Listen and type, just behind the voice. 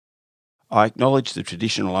I acknowledge the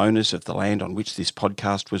traditional owners of the land on which this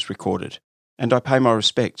podcast was recorded, and I pay my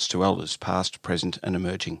respects to elders past, present and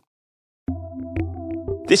emerging.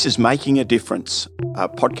 This is Making a Difference, a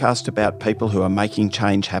podcast about people who are making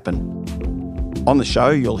change happen. On the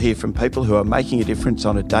show, you'll hear from people who are making a difference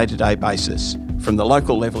on a day-to-day basis, from the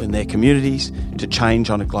local level in their communities to change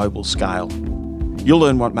on a global scale. You'll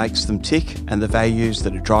learn what makes them tick and the values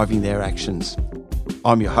that are driving their actions.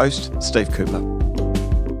 I'm your host, Steve Cooper.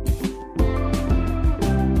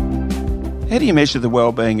 How do you measure the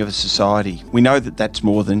well-being of a society? We know that that's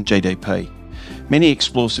more than GDP. Many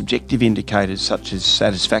explore subjective indicators such as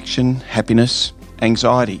satisfaction, happiness,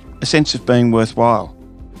 anxiety, a sense of being worthwhile.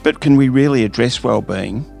 But can we really address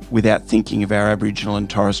well-being without thinking of our Aboriginal and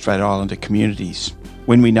Torres Strait Islander communities,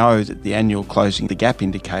 when we know that the annual Closing the Gap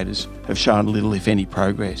indicators have shown little, if any,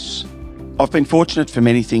 progress? I've been fortunate for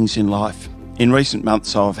many things in life. In recent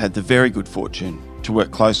months, I've had the very good fortune to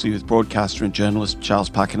work closely with broadcaster and journalist Charles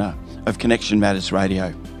Pakana of Connection Matters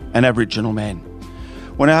Radio, an Aboriginal man.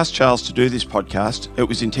 When I asked Charles to do this podcast, it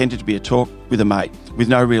was intended to be a talk with a mate, with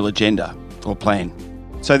no real agenda or plan.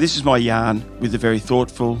 So this is my yarn with the very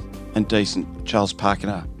thoughtful and decent Charles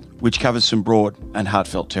Pakana, which covers some broad and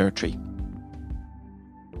heartfelt territory.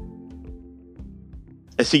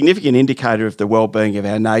 A significant indicator of the well-being of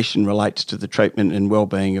our nation relates to the treatment and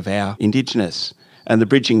well-being of our Indigenous, and the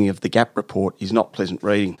Bridging of the Gap report is not pleasant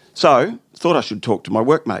reading. So, thought I should talk to my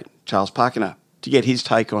workmate, Charles Pakana, to get his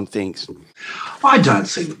take on things. I don't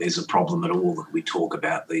see that there's a problem at all that we talk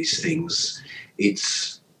about these things.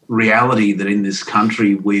 It's reality that in this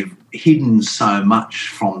country we've hidden so much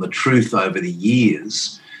from the truth over the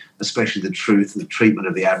years, especially the truth and the treatment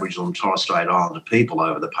of the Aboriginal and Torres Strait Islander people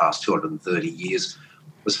over the past 230 years.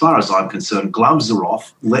 As far as I'm concerned, gloves are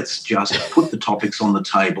off. Let's just put the topics on the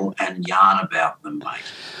table and yarn about them,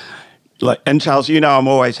 mate. And Charles, you know I'm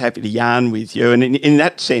always happy to yarn with you, and in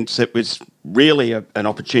that sense it was really an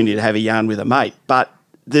opportunity to have a yarn with a mate. But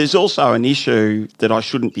there's also an issue that I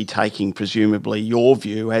shouldn't be taking, presumably, your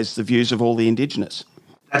view as the views of all the Indigenous.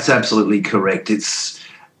 That's absolutely correct. It's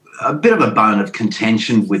a bit of a bone of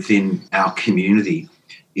contention within our community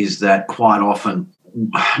is that quite often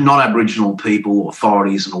non-Aboriginal people,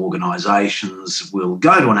 authorities and organisations will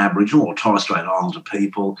go to an Aboriginal or Torres Strait Islander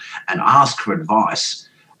people and ask for advice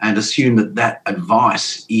and assume that that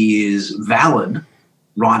advice is valid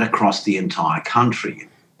right across the entire country.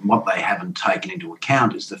 What they haven't taken into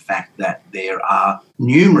account is the fact that there are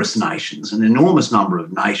numerous nations, an enormous number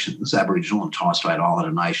of nations, Aboriginal and Torres Strait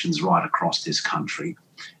Islander nations right across this country.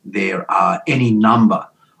 There are any number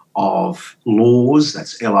of laws,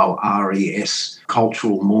 that's LORES,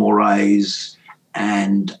 cultural mores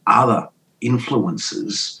and other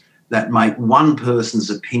influences that make one person's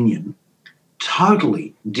opinion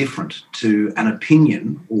totally different to an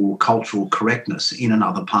opinion or cultural correctness in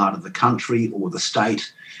another part of the country or the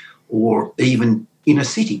state or even in a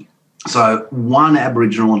city. So one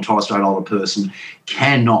Aboriginal and Torres Strait Islander person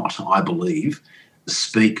cannot, I believe,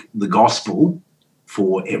 speak the gospel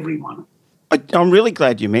for everyone. I'm really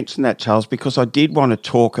glad you mentioned that, Charles, because I did want to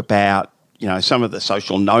talk about, some of the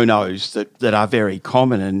social no-nos that are very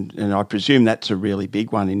common, and I presume that's a really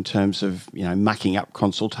big one in terms of, mucking up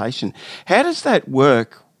consultation. How does that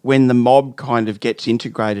work when the mob kind of gets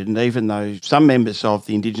integrated, and even though some members of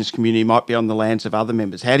the Indigenous community might be on the lands of other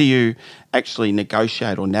members, how do you actually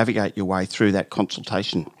negotiate or navigate your way through that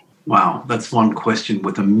consultation? Wow, that's one question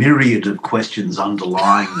with a myriad of questions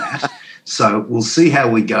underlying that. So we'll see how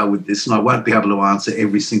we go with this, and I won't be able to answer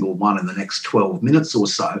every single one in the next 12 minutes or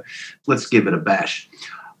so. Let's give it a bash.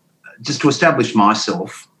 Just to establish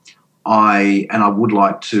myself, I would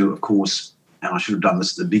like to, of course, and I should have done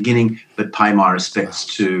this at the beginning, but pay my respects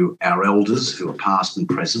to our elders who are past and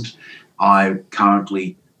present. I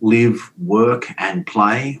currently live, work and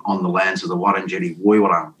play on the lands of the Wurundjeri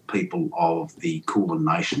Woiwurrung people of the Kulin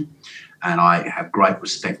Nation, and I have great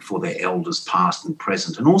respect for their elders past and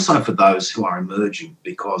present, and also for those who are emerging,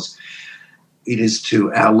 because it is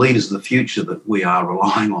to our leaders of the future that we are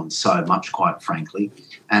relying on so much, quite frankly,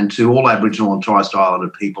 and to all Aboriginal and Torres Strait Islander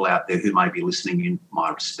people out there who may be listening in,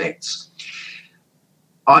 my respects.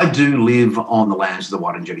 I do live on the lands of the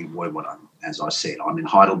Wurundjeri Woiwurrung, as I said. I'm in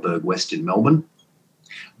Heidelberg West in Melbourne,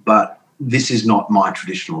 but this is not my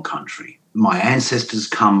traditional country. My ancestors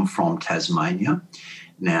come from Tasmania.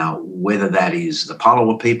 Now, whether that is the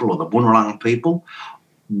Palawa people or the Bunurong people,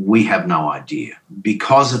 we have no idea.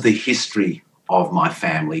 Because of the history of my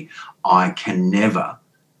family, I can never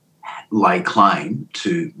lay claim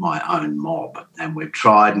to my own mob. And we've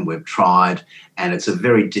tried, and it's a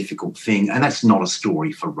very difficult thing, and that's not a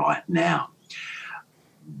story for right now.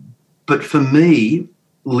 But for me,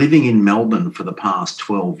 living in Melbourne for the past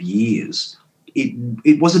 12 years,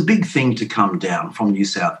 it was a big thing to come down from New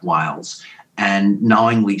South Wales and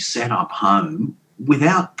knowingly set up home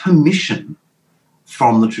without permission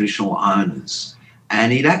from the traditional owners.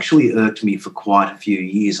 And it actually irked me for quite a few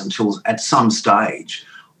years until at some stage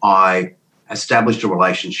I established a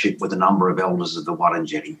relationship with a number of elders of the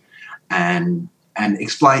Wurundjeri and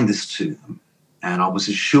explained this to them. And I was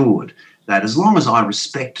assured that as long as I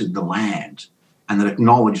respected the land and that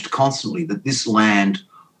acknowledged constantly that this land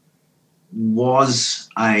was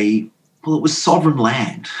it was sovereign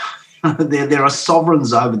land. There are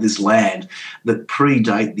sovereigns over this land that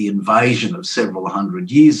predate the invasion of several hundred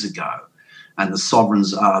years ago, and the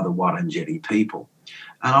sovereigns are the Wurundjeri people.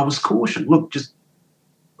 And I was cautioned, look, just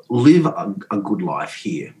live a good life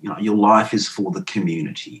here. You know, your life is for the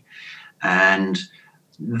community. And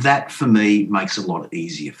that, for me, makes it a lot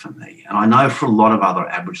easier for me. And I know for a lot of other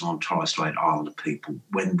Aboriginal and Torres Strait Islander people,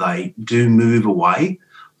 when they do move away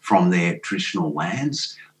from their traditional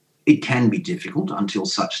lands, it can be difficult until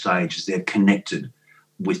such stage as they're connected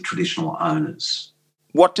with traditional owners.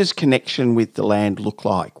 What does connection with the land look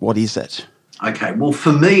like? What is it? Okay, well,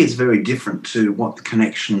 for me, it's very different to what the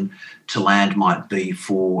connection to land might be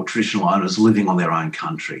for traditional owners living on their own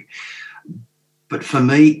country. But for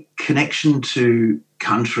me, connection to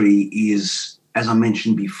country is, as I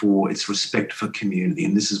mentioned before, it's respect for community.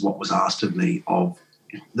 And this is what was asked of me of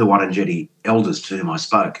the Wurundjeri elders to whom I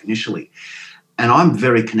spoke initially. And I'm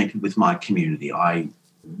very connected with my community. I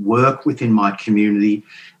work within my community.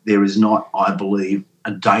 There is not, I believe,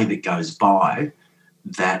 a day that goes by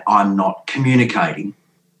that I'm not communicating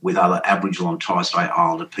with other Aboriginal and Torres Strait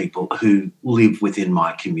Islander people who live within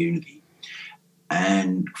my community.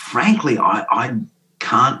 And frankly, I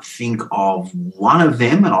can't think of one of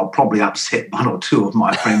them, and I'll probably upset one or two of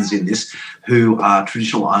my friends in this, who are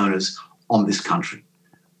traditional owners on this country.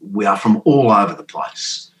 We are from all over the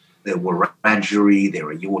place. There were Wiradjuri, there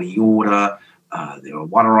are Yorta Yorta, there are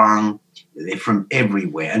Wadawurrung, they're from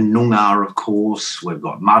everywhere. And Noongar, of course, we've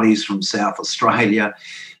got Murris from South Australia.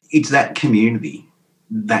 It's that community,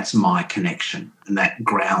 that's my connection, and that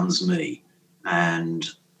grounds me. And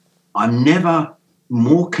I'm never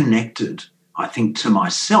more connected, I think, to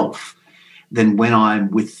myself than when I'm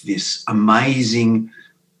with this amazing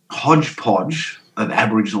hodgepodge of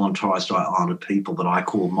Aboriginal and Torres Strait Islander people that I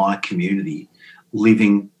call my community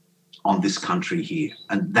living on this country here.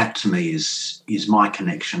 And that to me is my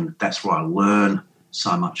connection. That's where I learn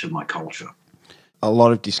so much of my culture. A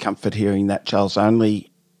lot of discomfort hearing that, Charles,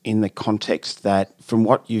 only in the context that from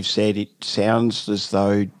what you've said, it sounds as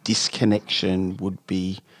though disconnection would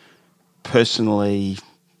be personally,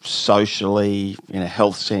 socially, in a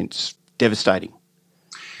health sense, devastating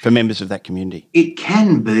for members of that community. It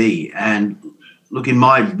can be. And look, in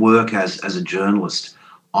my work as a journalist,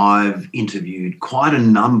 I've interviewed quite a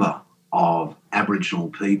number of Aboriginal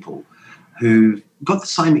people who've got the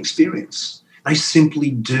same experience. They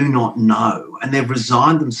simply do not know, and they've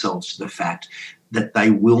resigned themselves to the fact that they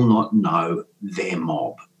will not know their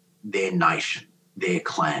mob, their nation, their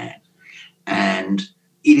clan. And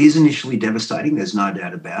it is initially devastating, there's no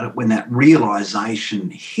doubt about it, when that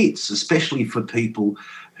realisation hits, especially for people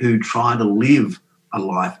who try to live a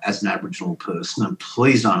life as an Aboriginal person. And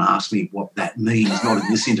please don't ask me what that means, not in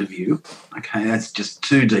this interview. Okay, that's just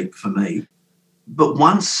too deep for me. But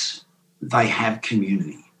once they have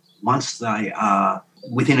community, once they are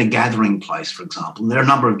within a gathering place, for example, and there are a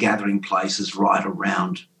number of gathering places right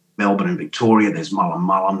around Melbourne and Victoria. There's Mullum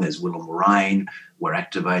Mullum, there's Willam Moraine. We're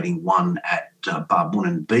activating one at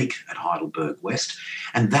Barwon Beak at Heidelberg West.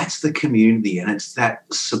 And that's the community, and it's that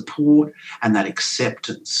support and that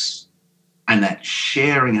acceptance and that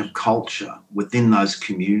sharing of culture within those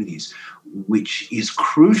communities, which is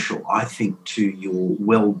crucial, I think, to your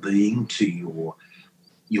well-being, to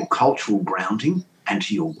your cultural grounding and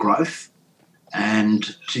to your growth and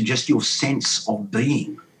to just your sense of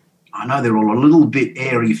being. I know they're all a little bit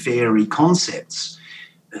airy-fairy concepts.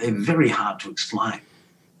 They're very hard to explain.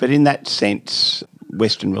 But in that sense,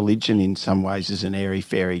 Western religion in some ways is an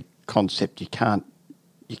airy-fairy concept. You can't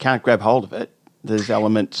grab hold of it. There's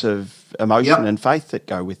elements of emotion and faith that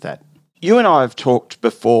go with that. You and I have talked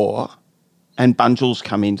before, and Bunjil's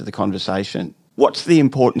come into the conversation. What's the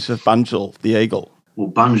importance of Bunjil, the eagle? Well,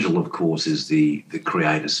 Bunjil, of course, is the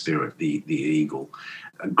creator spirit, the eagle.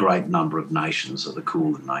 A great number of nations, or the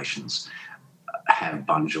Kulin nations, have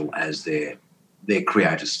Bunjil as their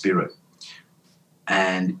creator spirit.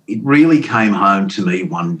 And it really came home to me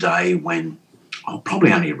one day when,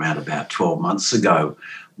 probably only around about 12 months ago,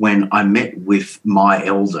 when I met with my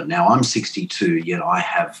elder. Now, I'm 62, yet I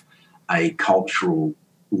have a cultural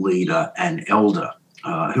leader and elder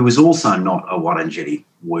who is also not a Wurundjeri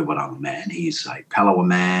Woiwurrung man. He is a Palawa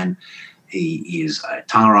man. He is a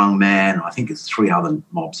Tangerang man. I think it's 3 other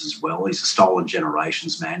mobs as well. He's a Stolen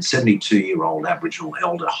Generations man, 72-year-old Aboriginal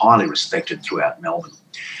elder, highly respected throughout Melbourne.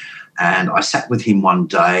 And I sat with him one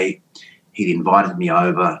day. He'd invited me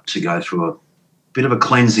over to go through a bit of a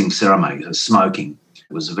cleansing ceremony, so smoking.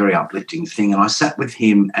 It was a very uplifting thing. And I sat with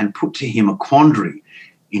him and put to him a quandary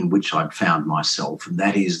in which I'd found myself, and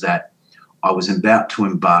that is that I was about to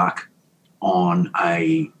embark on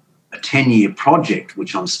a 10-year project,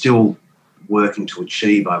 which I'm still working to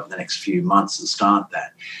achieve over the next few months and start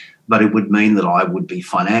that. But it would mean that I would be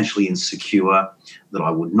financially insecure, that I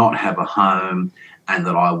would not have a home, and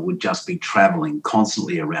that I would just be travelling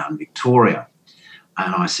constantly around Victoria.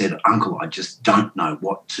 And I said, Uncle, I just don't know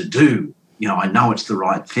what to do. You know, I know it's the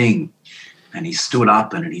right thing. And he stood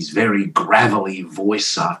up and in his very gravelly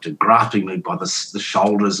voice, after grasping me by the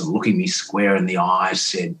shoulders and looking me square in the eyes,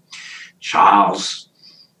 said, Charles,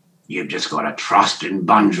 you've just got to trust in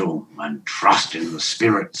Bunjil and trust in the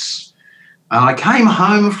spirits. And I came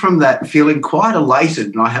home from that feeling quite elated,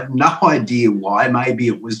 and I have no idea why. Maybe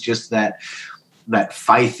it was just that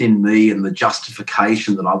faith in me and the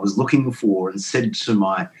justification that I was looking for, and said to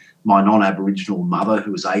my non-Aboriginal mother,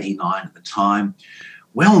 who was 89 at the time,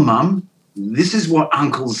 well, Mum, this is what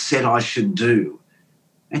Uncle said I should do.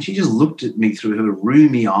 And she just looked at me through her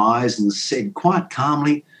rheumy eyes and said quite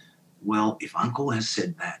calmly, well, if Uncle has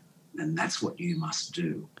said that, then that's what you must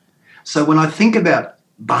do. So when I think about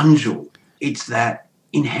Bunjil, it's that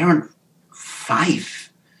inherent faith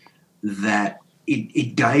that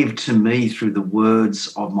it gave to me through the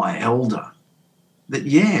words of my elder, that,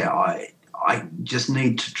 I just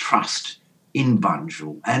need to trust in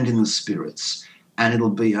Bunjil and in the spirits, and it'll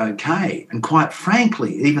be okay. And quite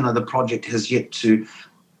frankly, even though the project has yet to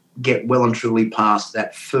get well and truly past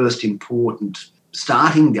that first important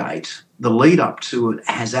starting gate, the lead up to it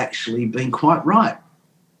has actually been quite right.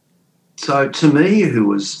 So to me, who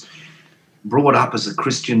was brought up as a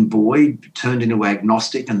Christian boy, turned into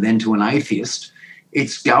agnostic and then to an atheist,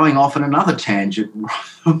 it's going off in another tangent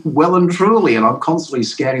well and truly, and I'm constantly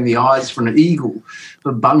scanning the eyes for an eagle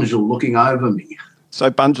for Bunjil looking over me. So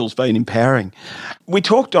Bunjil's been empowering. We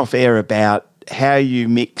talked off air about how you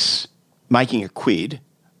mix making a quid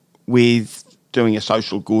with doing a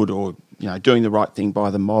social good, or doing the right thing by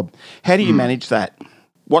the mob. How do you manage that?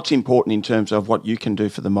 What's important in terms of what you can do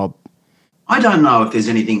for the mob? I don't know if there's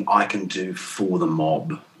anything I can do for the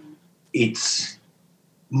mob. It's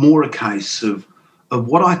more a case of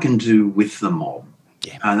what I can do with the mob.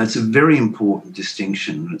 Yeah. And that's a very important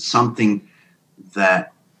distinction. It's something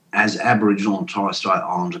that, as Aboriginal and Torres Strait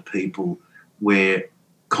Islander people, we're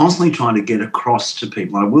constantly trying to get across to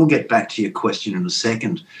people. And I will get back to your question in a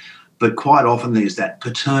second, but quite often there's that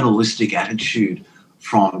paternalistic attitude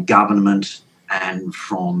from government and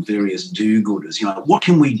from various do-gooders. What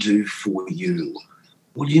can we do for you?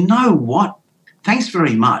 Well, you know what? Thanks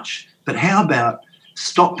very much, but how about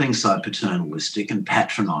stop being so paternalistic and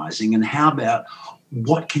patronising, and how about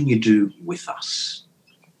what can you do with us?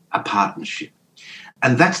 A partnership.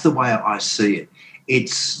 And that's the way I see it.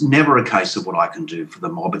 It's never a case of what I can do for the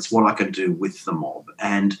mob, it's what I can do with the mob.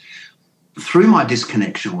 And through my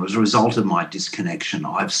disconnection, or as a result of my disconnection,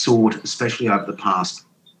 I've sought, especially over the past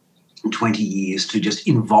 20 years, to just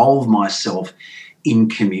involve myself in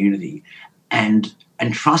community and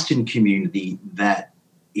trust in community that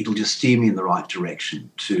it'll just steer me in the right direction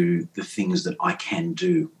to the things that I can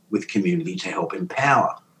do with community to help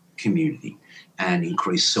empower community and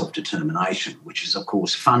increase self-determination, which is, of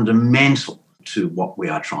course, fundamental to what we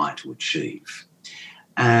are trying to achieve.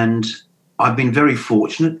 And I've been very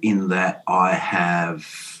fortunate in that I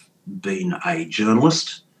have been a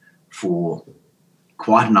journalist for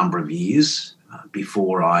quite a number of years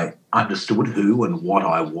before I understood who and what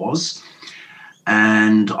I was.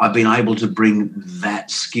 And I've been able to bring that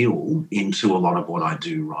skill into a lot of what I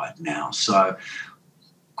do right now. So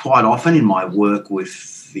quite often in my work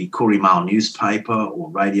with the Koori Mail newspaper or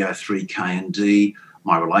Radio 3 KND,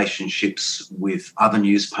 my relationships with other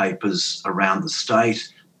newspapers around the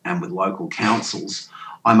state and with local councils,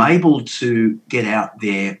 I'm able to get out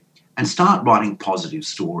there and start writing positive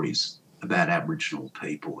stories about Aboriginal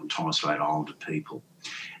people and Torres Strait Islander people.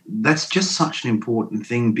 That's just such an important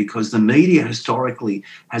thing, because the media historically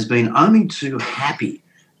has been only too happy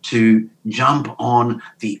to jump on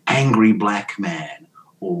the angry black man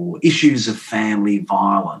or issues of family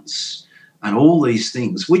violence and all these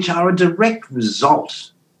things, which are a direct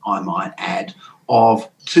result, I might add, of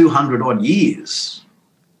 200 odd years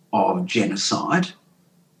of genocide.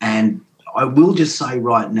 And I will just say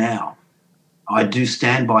right now, I do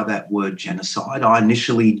stand by that word genocide. I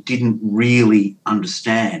initially didn't really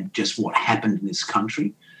understand just what happened in this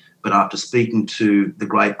country. But after speaking to the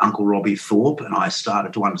great Uncle Robbie Thorpe, and I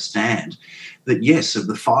started to understand that, yes, of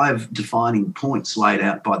the 5 defining points laid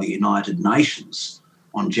out by the United Nations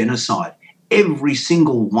on genocide, every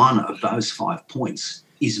single one of those 5 points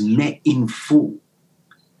is met in full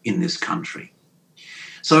in this country.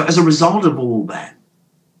 So as a result of all that,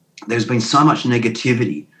 there's been so much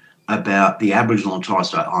negativity about the Aboriginal and Torres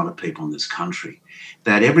Strait Islander people in this country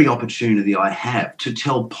that every opportunity I have to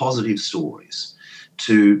tell positive stories,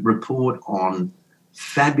 to report on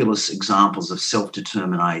fabulous examples of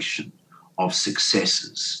self-determination, of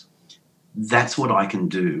successes, that's what I can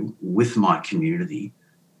do with my community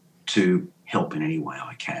to help in any way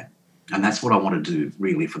I can. And that's what I want to do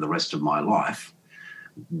really for the rest of my life,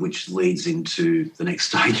 which leads into the next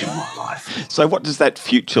stage of my life. So what does that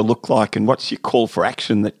future look like, and what's your call for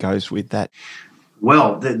action that goes with that?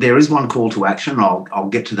 Well, there is one call to action. I'll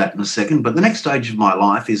get to that in a second. But the next stage of my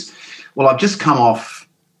life is, well, I've just come off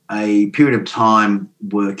a period of time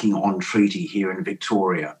working on treaty here in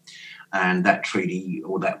Victoria. And that treaty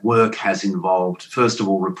or that work has involved, first of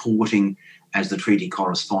all, reporting as the treaty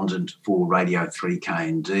correspondent for Radio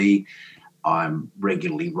 3KND. I'm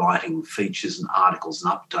regularly writing features and articles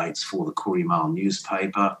and updates for the Courier Mail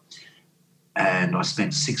newspaper. And I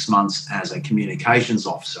spent 6 months as a communications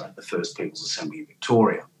officer at the First Peoples Assembly of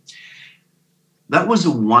Victoria. That was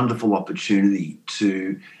a wonderful opportunity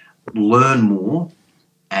to learn more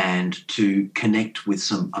and to connect with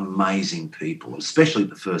some amazing people, especially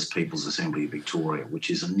the First Peoples Assembly of Victoria, which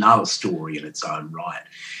is another story in its own right.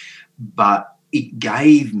 But it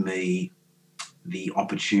gave me the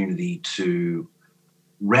opportunity to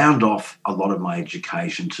round off a lot of my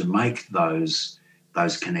education, to make those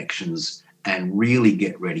connections and really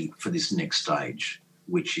get ready for this next stage,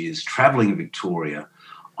 which is travelling in Victoria.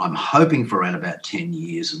 I'm hoping for around about 10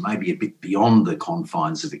 years and maybe a bit beyond the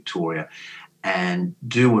confines of Victoria, and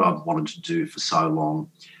do what I've wanted to do for so long,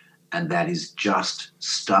 and that is just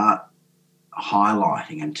start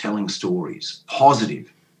highlighting and telling stories,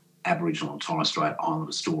 positive Aboriginal and Torres Strait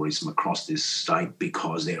Islander stories from across this state,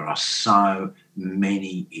 because there are so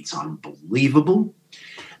many. It's unbelievable,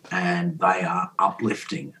 and they are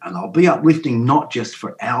uplifting. And they'll be uplifting not just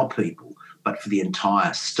for our people, but for the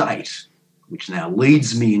entire state, which now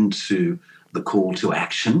leads me into the call to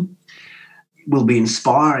action. It will be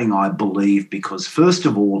inspiring, I believe, because first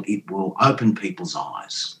of all, it will open people's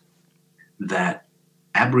eyes that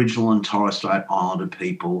Aboriginal and Torres Strait Islander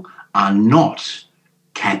people are not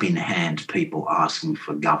cap in hand people asking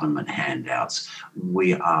for government handouts.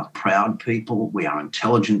 We are proud people, we are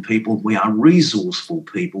intelligent people, we are resourceful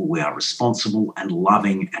people, we are responsible and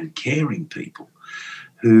loving and caring people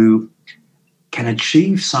who can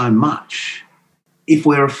achieve so much if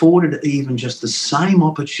we're afforded even just the same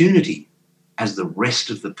opportunity as the rest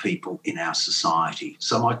of the people in our society.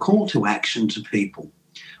 So my call to action to people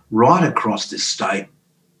right across this state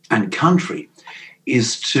and country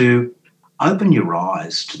is to open your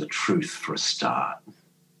eyes to the truth for a start.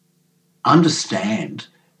 Understand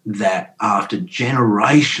that after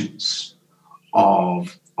generations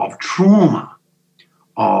of trauma,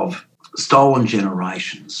 of stolen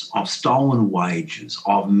generations, of stolen wages,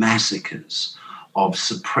 of massacres, of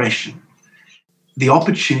suppression, the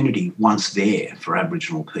opportunity once there for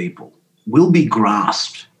Aboriginal people will be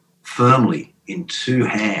grasped firmly in 2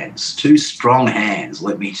 hands, 2 strong hands,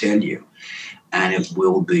 let me tell you, and it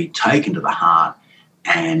will be taken to the heart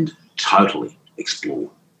and totally explored.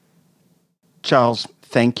 Charles,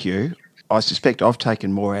 thank you. I suspect I've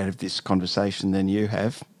taken more out of this conversation than you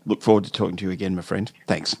have. Look forward to talking to you again, my friend.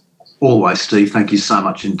 Thanks. Always, Steve. Thank you so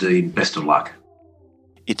much indeed. Best of luck.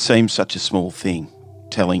 It seems such a small thing,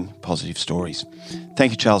 telling positive stories.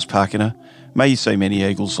 Thank you, Charles Parkiner. May you see many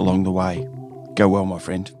eagles along the way. Go well, my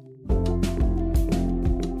friend.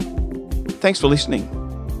 Thanks for listening.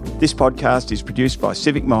 This podcast is produced by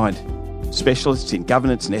Civic Mind, specialists in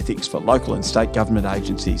governance and ethics for local and state government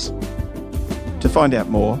agencies. To find out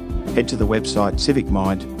more, head to the website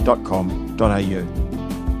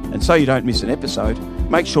civicmind.com.au. And so you don't miss an episode,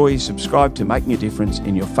 make sure you subscribe to Making a Difference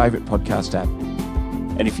in your favourite podcast app.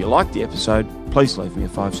 And if you like the episode, please leave me a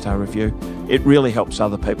 5-star review. It really helps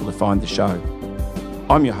other people to find the show.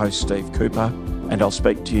 I'm your host, Steve Cooper, and I'll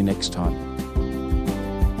speak to you next time.